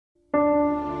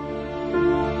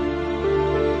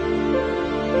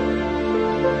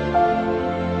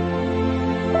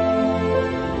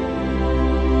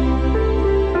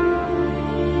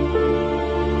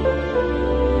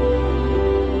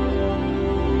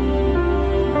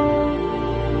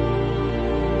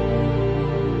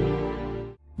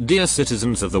Dear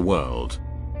citizens of the world,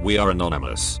 we are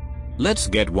anonymous. Let's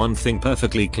get one thing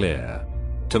perfectly clear.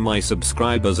 To my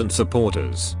subscribers and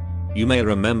supporters, you may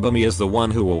remember me as the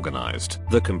one who organized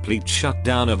the complete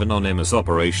shutdown of anonymous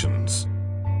operations.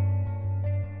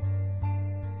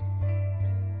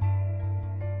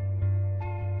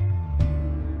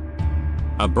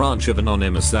 A branch of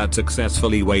Anonymous that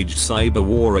successfully waged cyber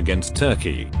war against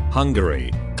Turkey,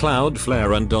 Hungary,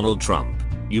 Cloudflare and Donald Trump.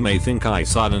 You may think I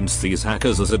silenced these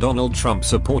hackers as a Donald Trump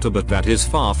supporter, but that is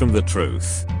far from the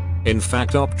truth. In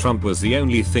fact, Trump was the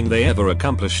only thing they ever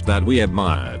accomplished that we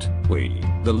admired. We,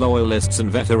 the loyalists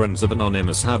and veterans of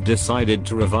Anonymous, have decided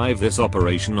to revive this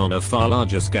operation on a far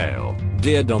larger scale.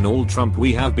 Dear Donald Trump,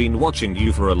 we have been watching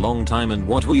you for a long time and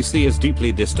what we see is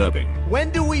deeply disturbing. When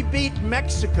do we beat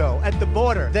Mexico at the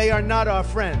border? They are not our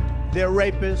friend. They're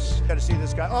rapists. Gotta see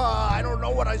this guy. Oh, I don't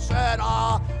know what I said.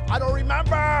 I don't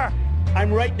remember.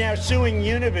 I'm right now suing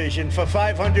Univision for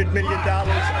 $500 million.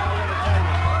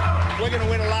 We're gonna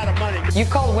win a lot of money. You've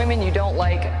called women you don't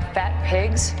like fat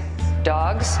pigs,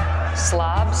 dogs,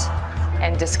 slobs,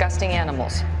 and disgusting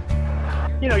animals.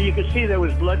 You know, you could see there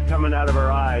was blood coming out of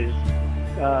her eyes,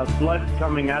 blood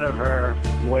coming out of her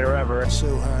wherever.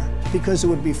 Sue her because it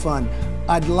would be fun.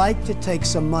 I'd like to take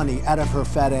some money out of her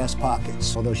fat ass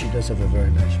pockets. Although she does have a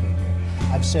very nice figure.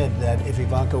 I've said that if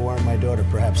Ivanka weren't my daughter,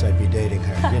 perhaps I'd be dating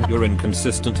her. Your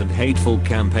inconsistent and hateful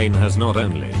campaign has not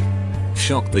only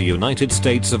shocked the United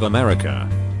States of America,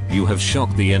 you have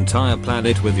shocked the entire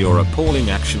planet with your appalling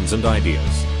actions and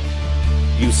ideas.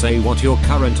 You say what your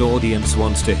current audience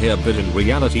wants to hear, but in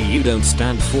reality you don't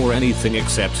stand for anything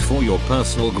except for your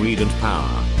personal greed and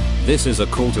power. This is a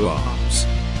call to arms.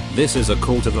 This is a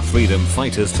call to the freedom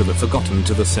fighters, to the forgotten,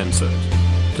 to the censored,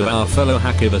 to our fellow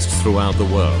hacktivists throughout the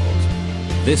world.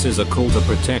 This is a call to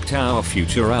protect our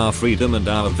future, our freedom and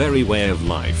our very way of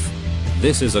life.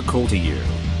 This is a call to you.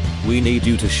 We need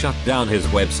you to shut down his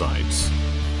websites.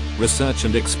 Research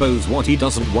and expose what he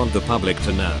doesn't want the public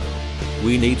to know.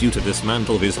 We need you to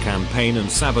dismantle his campaign and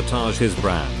sabotage his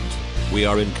brand. We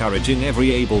are encouraging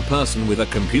every able person with a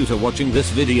computer watching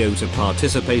this video to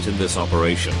participate in this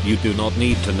operation. You do not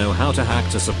need to know how to hack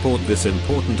to support this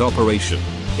important operation.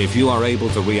 If you are able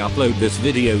to re-upload this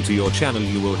video to your channel,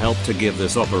 you will help to give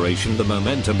this operation the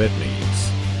momentum it needs.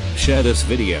 Share this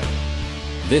video.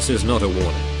 This is not a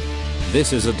warning.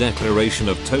 This is a declaration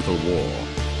of total war.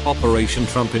 Operation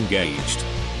Trump engaged.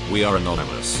 We are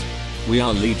anonymous. We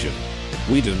are legion.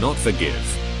 We do not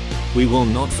forgive. We will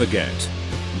not forget.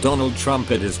 Donald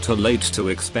Trump, it is too late to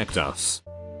expect us.